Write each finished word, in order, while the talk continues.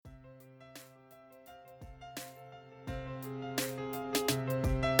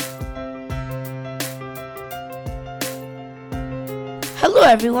Hello,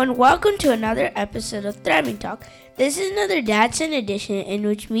 everyone. Welcome to another episode of Thriving Talk. This is another Dad Son edition in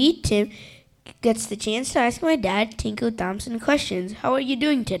which me, Tim, gets the chance to ask my dad, Tinku Thompson, questions. How are you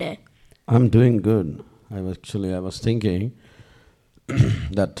doing today? I'm doing good. I was thinking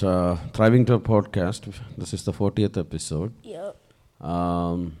that Thriving Talk podcast. This is the 40th episode. Yep.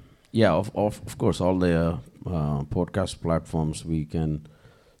 Of course, all the podcast platforms we can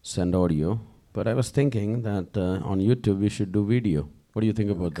send audio. But I was thinking that on YouTube we should do video. What do you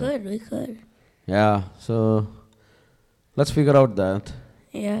think about that? We could. Yeah, so let's figure out that.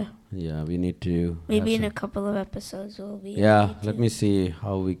 Yeah. Yeah, we need to. Maybe in a couple of episodes we'll be. Yeah, let me see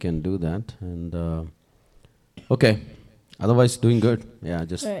how we can do that. And okay, otherwise doing good. Yeah,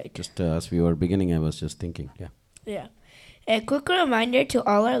 just as we were beginning, I was just thinking. Yeah. Yeah. A quick reminder to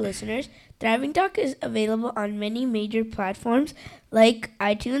all our listeners, Thriving Talk is available on many major platforms like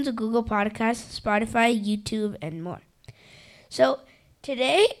iTunes, Google Podcasts, Spotify, YouTube, and more. So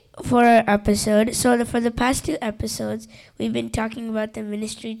today for our episode, for the past two episodes, we've been talking about the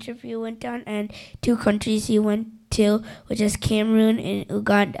ministry trip you went on and two countries you went to, which is Cameroon and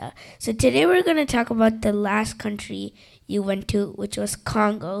Uganda. So today we're going to talk about the last country you went to, which was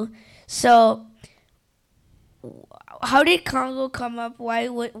Congo. So how did Congo come up?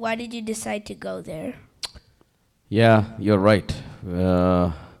 Why did you decide to go there? Yeah, you're right.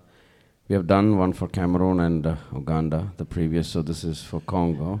 We have done one for Cameroon and Uganda, the previous, so this is for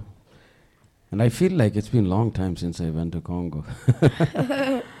Congo. And I feel like it's been a long time since I went to Congo.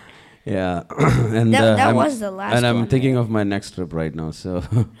 Yeah. And that was the last one. And I'm thinking of my next trip right now. So,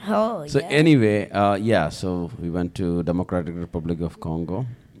 Anyway, so we went to Democratic Republic of Congo.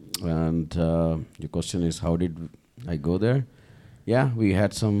 And your question is, how did I go there? Yeah, we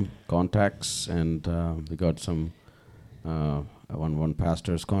had some contacts and we got some one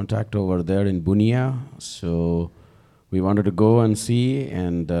pastor's contact over there in Bunia. So we wanted to go and see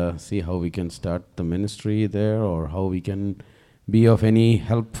how we can start the ministry there or how we can be of any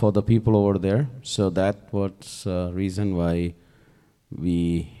help for the people over there. So that was reason why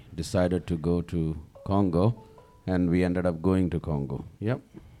we decided to go to Congo, and we ended up going to Congo. Yep.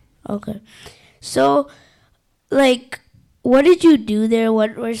 Okay. So, what did you do there?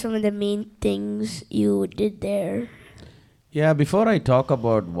 What were some of the main things you did there? Yeah, before I talk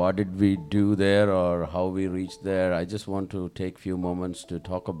about what did we do there or how we reached there, I just want to take a few moments to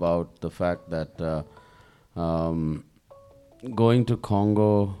talk about the fact that going to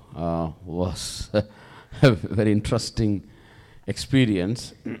Congo was a very interesting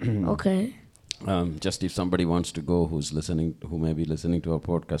experience. Okay. Just if somebody wants to go who may be listening to our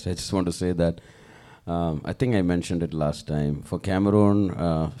podcast, I just want to say that I think I mentioned it last time. For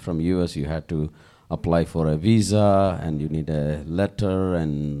Cameroon, from US, you had to apply for a visa and you need a letter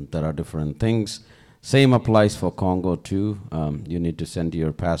and there are different things. Same applies for Congo too. You need to send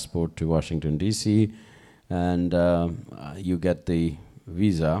your passport to Washington, D.C. and you get the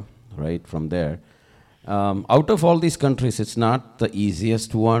visa right from there. Out of all these countries, it's not the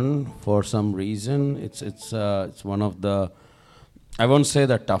easiest one for some reason. It's one of the, I won't say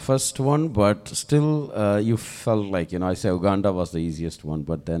the toughest one, but still you felt like, I say Uganda was the easiest one,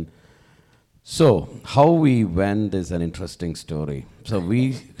 but then, so how we went is an interesting story. So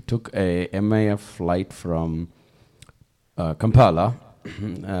we took a MAF flight from Kampala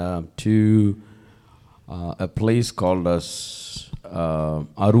to a place called as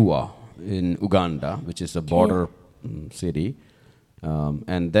Arua in Uganda, which is a border city.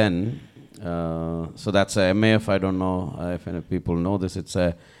 And then, so that's a MAF. I don't know if any people know this.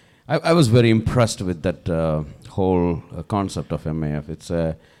 I was very impressed with that whole concept of MAF. It's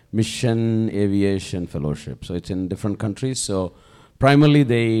a Mission Aviation Fellowship. So it's in different countries. So primarily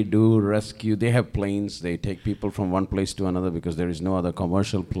they do rescue. They have planes. They take people from one place to another because there is no other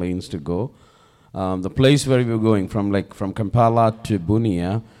commercial planes to go. The place where we were going from Kampala to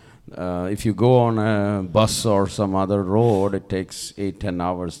Bunia, if you go on a bus or some other road, it takes 8-10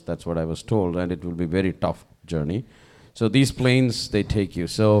 hours. That's what I was told, and it will be very tough journey. So these planes, they take you.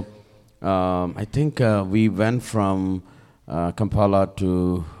 So I think we went from Kampala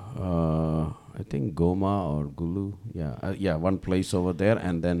to I think Goma or Gulu. Yeah, one place over there,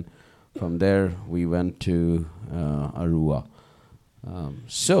 and then from there we went to Arua.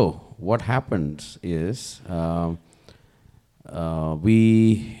 So what happens is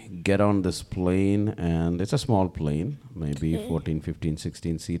we get on this plane, and it's a small plane, maybe 14, 15,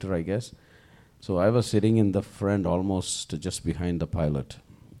 16 seater, I guess. So I was sitting in the front, almost just behind the pilot.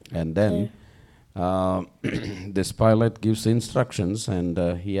 And then this pilot gives instructions, and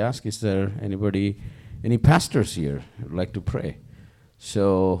he asks, is there any pastors here who'd like to pray?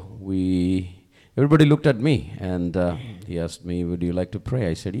 So we everybody looked at me, and he asked me, "Would you like to pray?"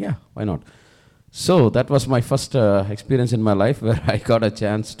 I said, "Yeah, why not?" So that was my first experience in my life where I got a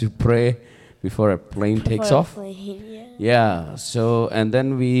chance to pray before a plane takes For a off. plane, yeah. Yeah. So and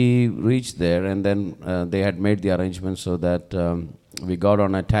then we reached there, and then they had made the arrangements so that we got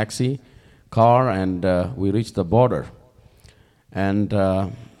on a taxi car, and we reached the border. And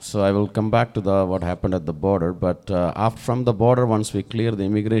so I will come back to the what happened at the border. But after from the border, once we clear the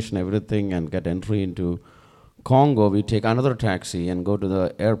immigration, everything, and get entry into Congo, we take another taxi and go to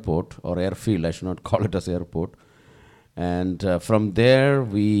the airport or airfield. I should not call it as airport. And from there,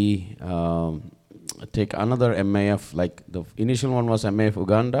 we take another MAF. Like the initial one was MAF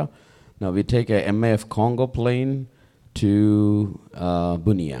Uganda. Now we take a MAF Congo plane to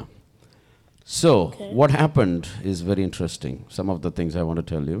Bunia. So, Okay. what happened is very interesting. Some of the things I want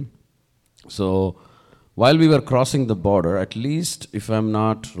to tell you. So, while we were crossing the border, at least if I'm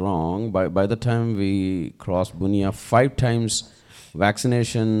not wrong, by the time we crossed Bunia, 5 times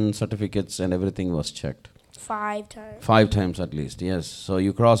vaccination certificates and everything was checked. 5 times. 5 times at least, yes. So,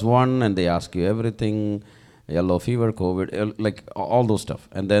 you cross one and they ask you everything, yellow fever, COVID, like all those stuff.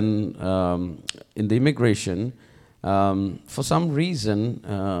 And then in the immigration, for some reason,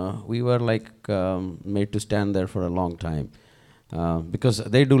 we were like made to stand there for a long time because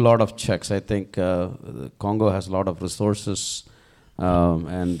they do a lot of checks. I think Congo has a lot of resources,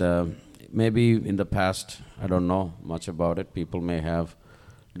 and maybe in the past, I don't know much about it. People may have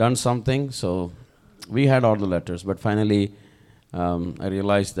done something, so we had all the letters. But finally, I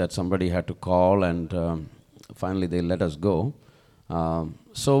realized that somebody had to call, and finally they let us go.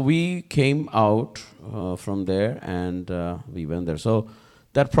 So we came out from there, and we went there. So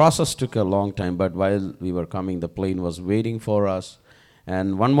that process took a long time, but while we were coming, the plane was waiting for us.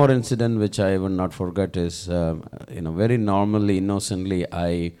 And one more incident which I will not forget is, very normally, innocently,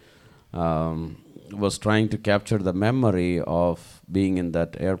 I was trying to capture the memory of being in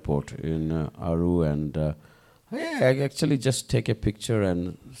that airport in Aru, and I actually just take a picture,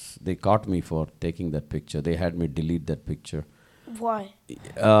 and they caught me for taking that picture. They had me delete that picture. Why?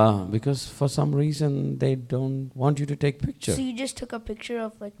 Because for some reason they don't want you to take picture. So you just took a picture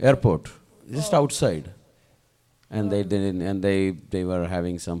of like Airport, just Oh. outside, and they didn't, and they were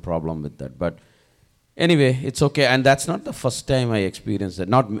having some problem with that. But anyway, it's okay, and that's not the first time I experienced it.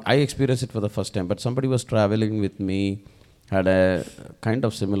 Not I experienced it for the first time, but somebody was traveling with me, had a kind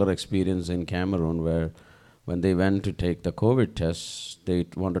of similar experience in Cameroon where when they went to take the COVID tests, they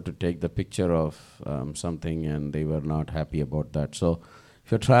wanted to take the picture of something, and they were not happy about that. So,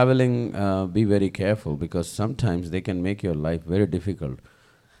 if you're traveling, be very careful, because sometimes they can make your life very difficult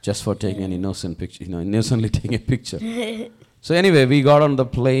just for taking an innocent picture. Innocently taking a picture. So anyway, we got on the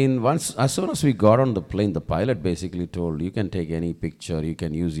plane. As soon as we got on the plane, the pilot basically told, "You can take any picture, you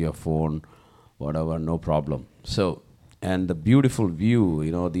can use your phone, whatever, no problem." So. And the beautiful view,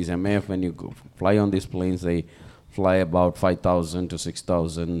 these MAF, when you fly on these planes, they fly about 5,000 to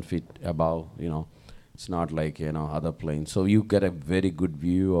 6,000 feet above, It's not like, other planes. So you get a very good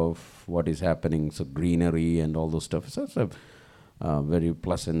view of what is happening, so greenery and all those stuff. So it's a very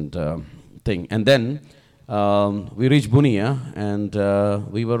pleasant thing. And then we reached Bunia, and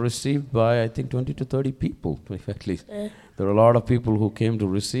we were received by, I think, 20 to 30 people, at least. There were a lot of people who came to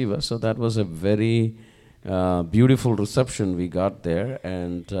receive us, so that was a very beautiful reception we got there,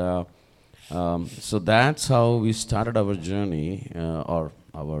 and so that's how we started our journey or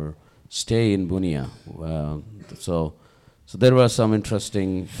our stay in Bunia. So there were some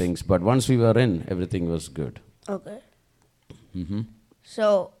interesting things, but once we were in, everything was good. Okay. Hmm.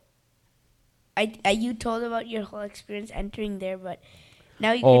 So you told about your whole experience entering there, but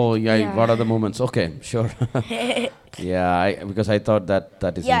now you Oh, can, yeah, what are the moments? Okay, sure. Yeah, because I thought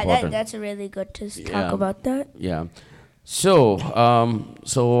that is yeah, important. that's really good to talk Yeah. about that. Yeah. So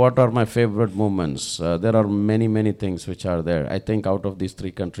what are my favorite moments? There are many, many things which are there. I think out of these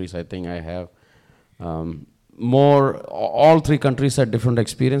 3 countries, I think I have all 3 countries had different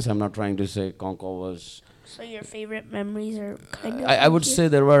experience. I'm not trying to say Congo was. So your favorite memories are kind of. I would say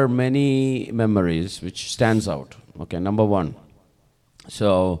there were many memories which stands out. Okay, number one.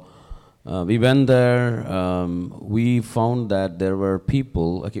 So we went there. We found that there were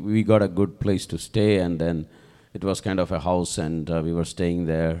people. Okay, we got a good place to stay, and then it was kind of a house, and we were staying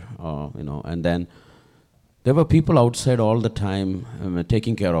there. And then there were people outside all the time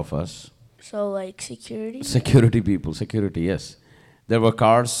taking care of us. So like security. Security people, security, yes. There were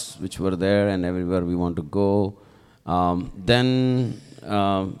cars which were there, and everywhere we want to go.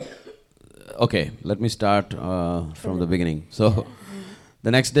 Okay, let me start from the beginning. So. The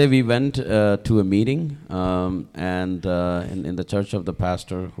next day we went to a meeting, and in the church of the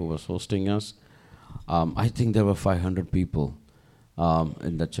pastor who was hosting us, I think there were 500 people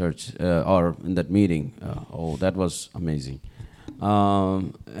in the church or in that meeting. Oh, that was amazing.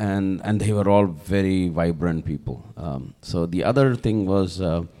 And they were all very vibrant people. So the other thing was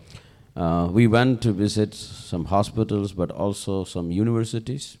we went to visit some hospitals, but also some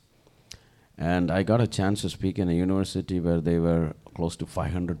universities. And I got a chance to speak in a university where they were close to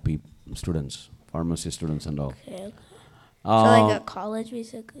 500 students, pharmacy students and all. Okay. So like a college,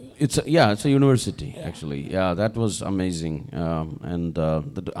 basically. It's a university actually. Yeah, that was amazing, and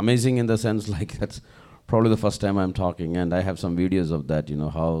amazing in the sense like that's probably the first time I'm talking, and I have some videos of that. You know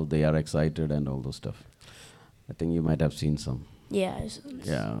how they are excited and all those stuff. I think you might have seen some. Yeah.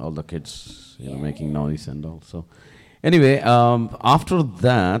 Yeah, all the kids, making noise and all. So, anyway, after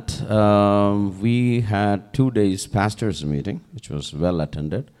that, we had 2 days pastors' meeting, which was well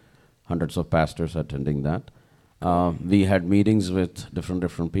attended. Hundreds of pastors attending that. We had meetings with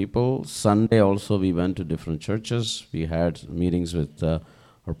different people. Sunday also we went to different churches. We had meetings with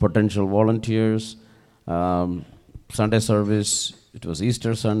our potential volunteers. Sunday service, it was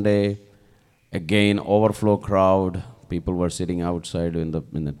Easter Sunday. Again, overflow crowd. People were sitting outside in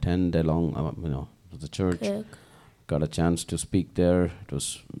the tent along, the church. Okay. Got a chance to speak there. It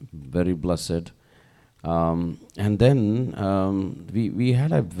was very blessed. And then we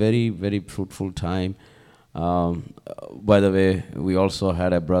had a very, very fruitful time. By the way, we also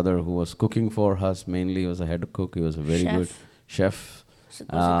had a brother who was cooking for us. Mainly, he was a head cook. He was a very good chef. So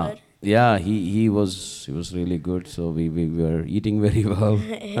was it good? Yeah, he was really good. So we were eating very well.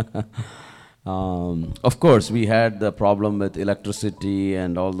 Of course, we had the problem with electricity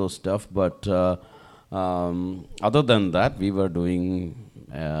and all those stuff, but other than that, we were doing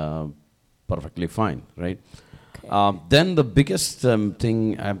perfectly fine, right? Then the biggest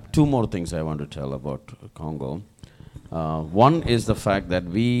thing, I have two more things I want to tell about Congo. One is the fact that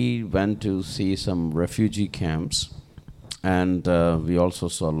we went to see some refugee camps, and we also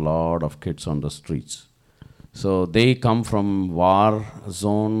saw a lot of kids on the streets. So they come from war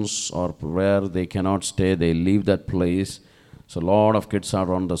zones or where they cannot stay, they leave that place. So a lot of kids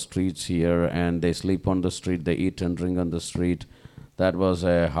are on the streets here, and they sleep on the street, they eat and drink on the street. That was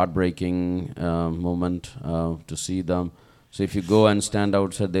a heartbreaking moment to see them. So if you go and stand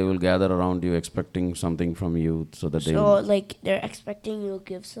outside, they will gather around you expecting something from you, so that they will, like they're expecting you'll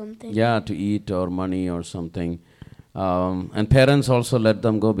give something? yeah, to eat or money or something. And parents also let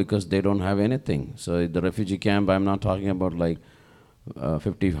them go because they don't have anything. So the refugee camp, I'm not talking about like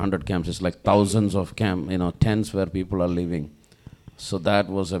 50, 100 camps. It's like thousands of tents where people are living. So that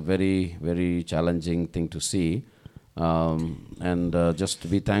was a very, very challenging thing to see. And just to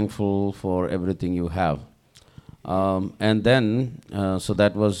be thankful for everything you have. And then, so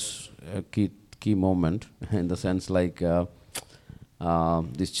that was a key moment in the sense like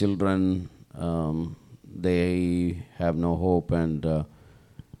these children, they have no hope, and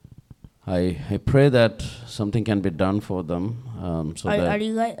I pray that something can be done for them.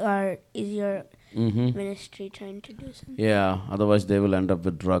 Is your ministry trying to do something? Yeah, otherwise they will end up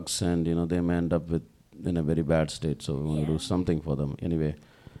with drugs, and they may end up in a very bad state. So we want to do something for them anyway.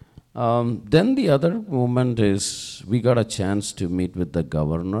 Then the other moment is we got a chance to meet with the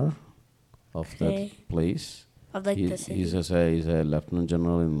governor of that place. Of like the city. He's a lieutenant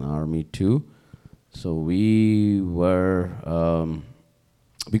general in Army too. So we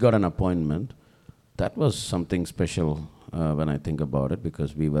got an appointment. That was something special when I think about it,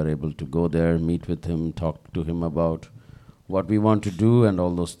 because we were able to go there, meet with him, talk to him about what we want to do and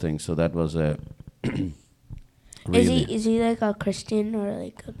all those things. So that was a really. Is he like a Christian or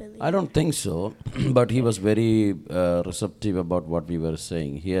like a believer? I don't think so, but he was very receptive about what we were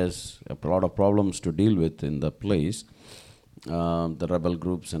saying. He has a lot of problems to deal with in the place. The rebel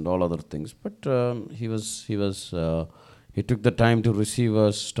groups and all other things, but he took the time to receive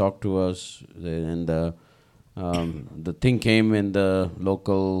us, talk to us, and the thing came in the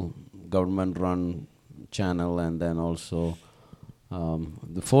local government-run channel, and then also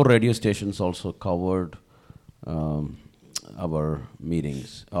the 4 radio stations also covered our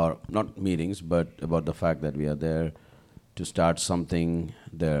meetings, or not meetings, but about the fact that we are there to start something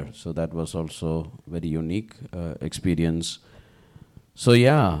there. So that was also very unique experience. So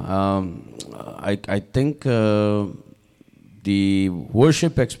yeah, I think the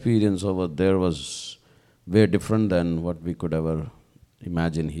worship experience over there was very different than what we could ever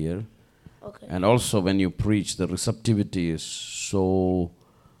imagine here. Okay. And also when you preach, the receptivity is so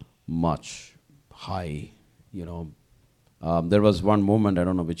much high. There was one moment, I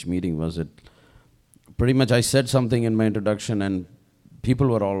don't know which meeting was it. Pretty much I said something in my introduction, and people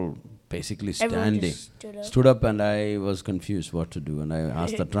were all basically Everyone standing. just stood up. Stood up, and I was confused what to do. And I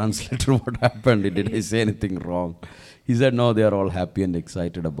asked the translator what happened. Did I say anything wrong? He said, no, they are all happy and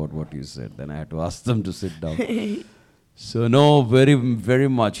excited about what you said. Then I had to ask them to sit down. So, no, very, very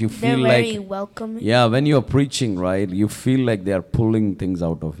much. You They're feel very like, welcoming. yeah, when you're preaching, right, you feel like they are pulling things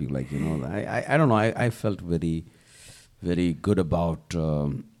out of you. Like, I don't know, I felt very, very good about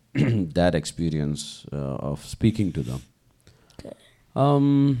that experience of speaking to them. Good.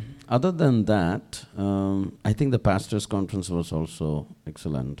 Other than that, I think the pastors' conference was also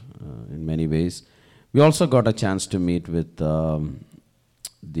excellent in many ways. We also got a chance to meet with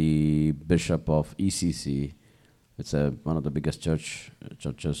the bishop of ECC. It's one of the biggest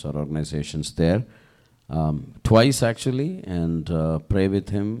churches or organizations there. Twice actually, and pray with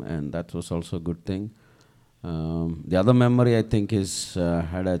him, and that was also a good thing. The other memory I think is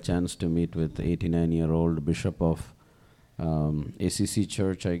had a chance to meet with the 89-year-old bishop of ACC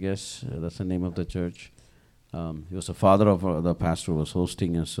Church, I guess. That's the name of the church. He was the father of the pastor who was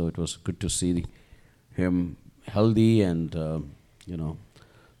hosting us, so it was good to see him healthy and,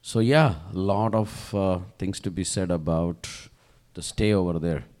 So yeah, a lot of things to be said about the stay over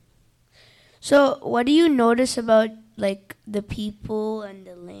there. So, what do you notice about like the people and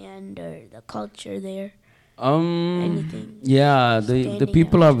the land or the culture there? Anything? Yeah, the standing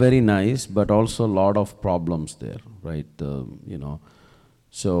people out? are very nice, but also a lot of problems there, right?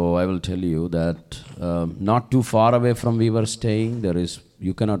 So I will tell you that not too far away from we were staying,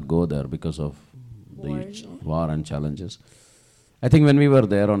 you cannot go there because of the war and challenges. I think when we were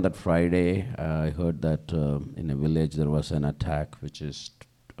there on that Friday, I heard that in a village there was an attack, which is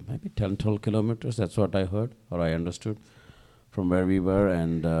maybe 10, 12 kilometers. That's what I heard, or I understood, from where we were,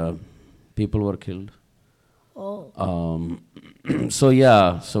 and people were killed. Oh. So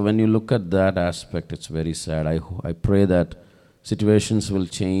when you look at that aspect, it's very sad. I pray that situations will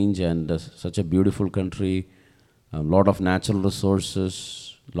change, and such a beautiful country, a lot of natural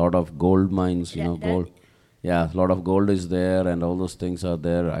resources, a lot of gold mines, gold. Yeah, a lot of gold is there, and all those things are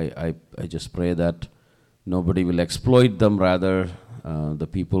there. I just pray that nobody will exploit them. Rather, the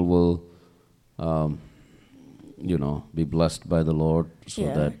people will, be blessed by the Lord, so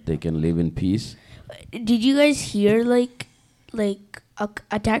that they can live in peace. Did you guys hear like a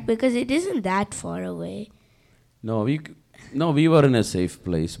attack, because it isn't that far away? No, we were in a safe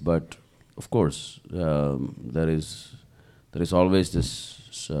place, but of course, there is always this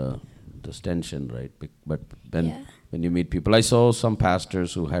tension, right? But when you meet people, I saw some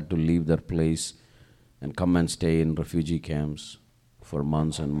pastors who had to leave their place and come and stay in refugee camps for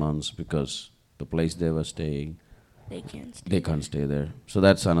months and months because the place they were staying, they can't stay there. So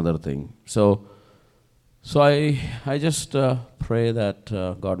that's another thing. So I just pray that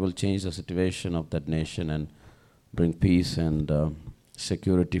God will change the situation of that nation and bring peace and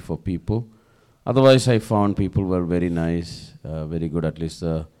security for people. Otherwise, I found people were very nice, very good, at least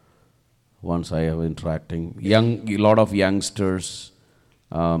the ones I have interacting. A lot of youngsters.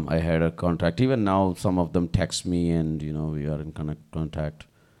 I had a contact. Even now, some of them text me, and we are in contact.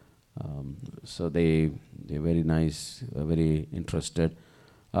 So they're very nice, very interested.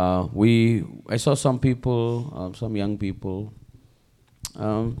 I saw some people, some young people,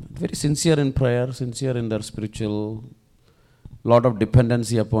 very sincere in prayer, sincere in their spiritual, lot of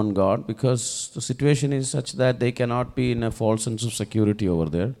dependency upon God, because the situation is such that they cannot be in a false sense of security over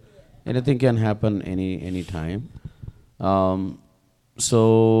there. Anything can happen any time.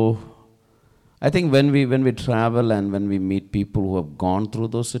 So I think when we travel and when we meet people who have gone through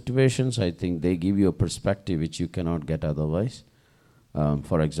those situations, I think they give you a perspective which you cannot get otherwise.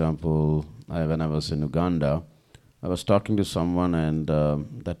 For example, when I was in Uganda, I was talking to someone, and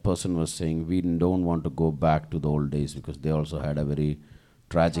that person was saying, we don't want to go back to the old days, because they also had a very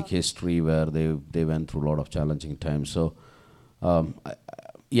tragic history where they went through a lot of challenging times. So,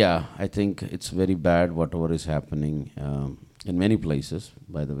 I think it's very bad whatever is happening in many places,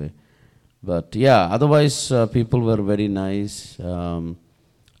 by the way. But otherwise people were very nice.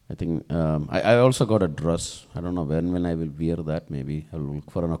 I think I also got a dress. I don't know when I will wear that. Maybe I'll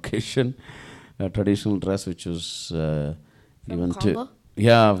look for an occasion. A traditional dress which was given Congo?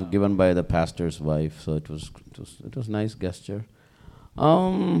 given by the pastor's wife. So it was nice gesture.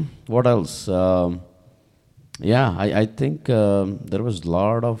 What else? I think there was a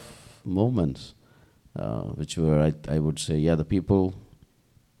lot of moments which were, I would say, the people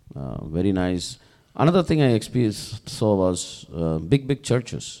very nice. Another thing I saw was big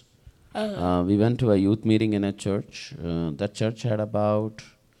churches. We went to a youth meeting in a church. That church had about,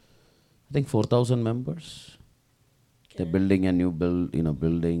 I think, 4,000 members. They're building a new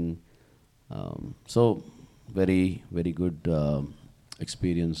building. So very, very good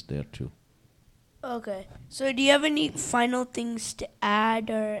experience there too. Okay. So do you have any final things to add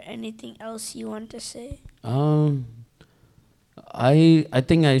or anything else you want to say? Um, I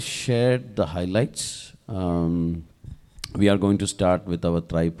think I shared the highlights. We are going to start with our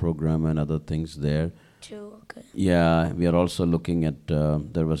Thrive program and other things there. True. Okay. Yeah, we are also looking at.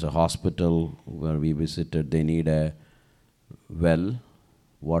 There was a hospital where we visited. They need a well,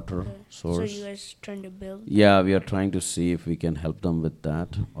 water Okay. So source. you guys trying to build? Yeah, we are trying to see if we can help them with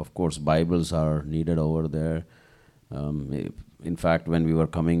that. Of course, Bibles are needed over there. In fact, when we were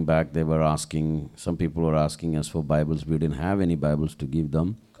coming back, they were asking. Some people were asking us for Bibles. We didn't have any Bibles to give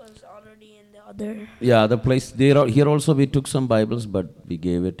them. Because already in the other. Yeah, the place there here also we took some Bibles, but we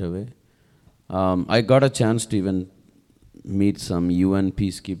gave it away. I got a chance to even meet some UN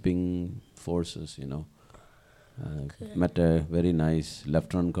peacekeeping forces. Met a very nice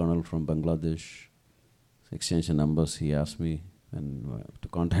lieutenant colonel from Bangladesh. Exchange numbers. He asked me and to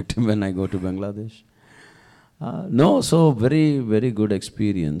contact him when I go to Bangladesh. No, so very, very good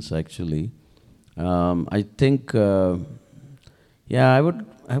experience actually. I think, yeah, I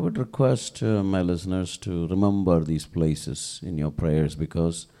would request my listeners to remember these places in your prayers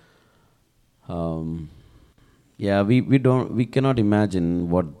because, yeah, we cannot imagine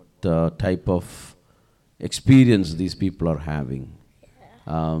what type of experience these people are having.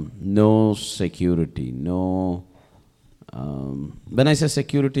 No security, no. When I say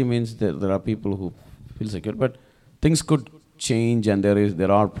security means there are people who feel secure, but things could change and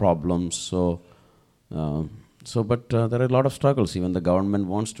there are problems. But there are a lot of struggles. Even the government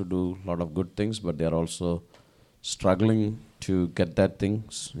wants to do a lot of good things, but they are also struggling to get that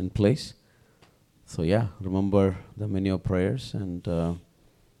things in place. So yeah, remember them in your prayers, and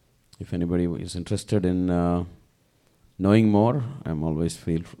if anybody is interested in knowing more, I'm always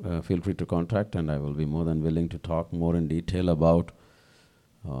feel free to contact, and I will be more than willing to talk more in detail about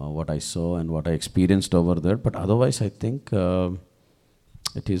what I saw and what I experienced over there. But otherwise, I think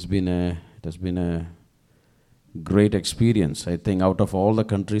it has been a great experience. I think out of all the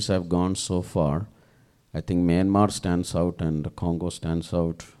countries I've gone so far, I think Myanmar stands out and Congo stands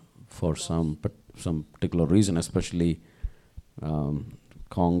out for some particular reason, especially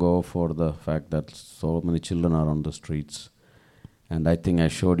Congo for the fact that so many children are on the streets. And I think I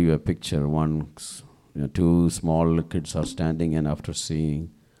showed you a picture. Two small kids are standing, and after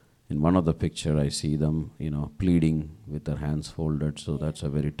seeing in one of the picture, I see them, pleading with their hands folded. So that's a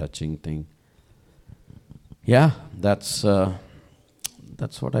very touching thing. Yeah, that's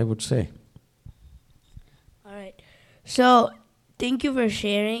what I would say. All right. So thank you for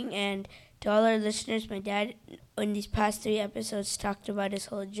sharing, and to all our listeners, my dad in these past 3 episodes talked about his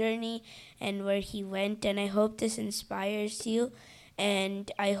whole journey and where he went, and I hope this inspires you,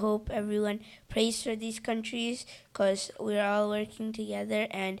 and I hope everyone prays for these countries because we're all working together,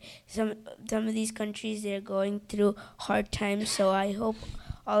 and some of these countries, they're going through hard times, so I hope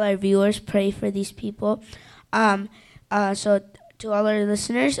all our viewers pray for these people. So to all our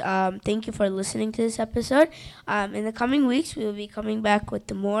listeners, thank you for listening to this episode. In the coming weeks, we will be coming back with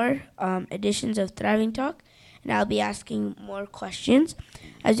the more editions of Thriving Talk, and I'll be asking more questions.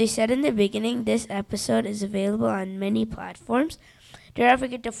 As I said in the beginning, this episode is available on many platforms. Do not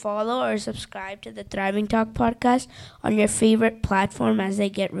forget to follow or subscribe to the Thriving Talk podcast on your favorite platform as they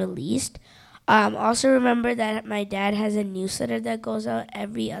get released. Also remember that my dad has a newsletter that goes out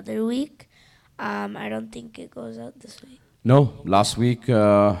every other week. I don't think it goes out this week. No, last week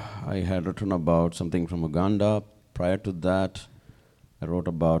I had written about something from Uganda. Prior to that, I wrote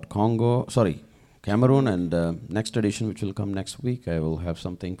about Cameroon, and next edition, which will come next week, I will have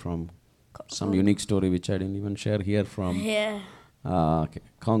something from some unique story which I didn't even share here from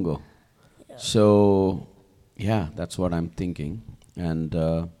Congo. Yeah. So, yeah, that's what I'm thinking. And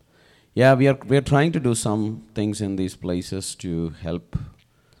yeah, we are trying to do some things in these places to help.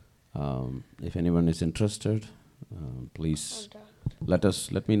 If anyone is interested, please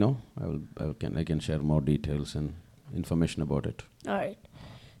let me know. I can share more details and information about it. All right.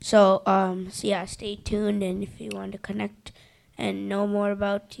 So yeah, stay tuned, and if you want to connect and know more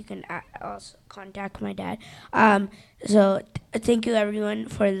about, you can also contact my dad. Thank you everyone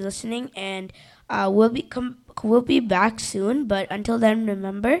for listening, and we'll be back soon. But until then,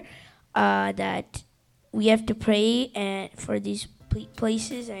 remember that we have to pray for these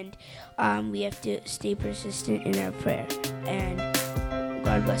places, and we have to stay persistent in our prayer. And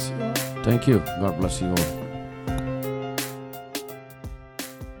God bless you all. Thank you. God bless you all.